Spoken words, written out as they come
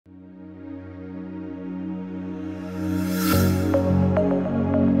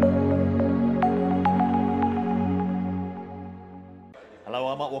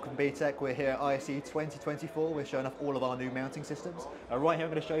welcome BTech. We're here at ISE 2024. We're showing off all of our new mounting systems. Right here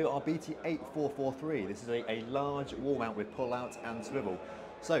I'm going to show you our BT8443. This is a large wall mount with pull out and swivel.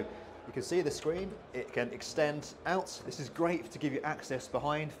 So you can see the screen, it can extend out. This is great to give you access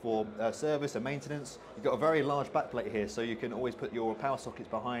behind for service and maintenance. You've got a very large backplate here, so you can always put your power sockets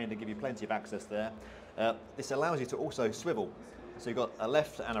behind and give you plenty of access there. This allows you to also swivel. So you've got a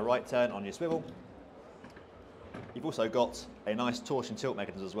left and a right turn on your swivel. You've also got a nice torsion tilt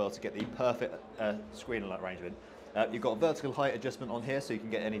mechanism as well to get the perfect screen arrangement. You've got vertical height adjustment on here so you can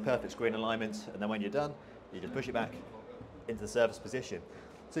get any perfect screen alignment, and then when you're done, you just push it back into the service position.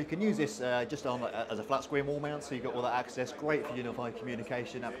 So you can use this just on as a flat screen wall mount, so you've got all that access, great for unified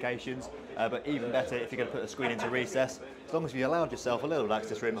communication applications, but even better if you're going to put a screen into recess. As long as you allowed yourself a little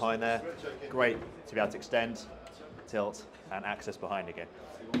access room behind there, great to be able to extend, tilt and access behind again.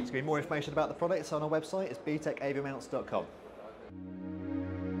 There's going to be more information about the products on our website. It's btechaviomounts.com.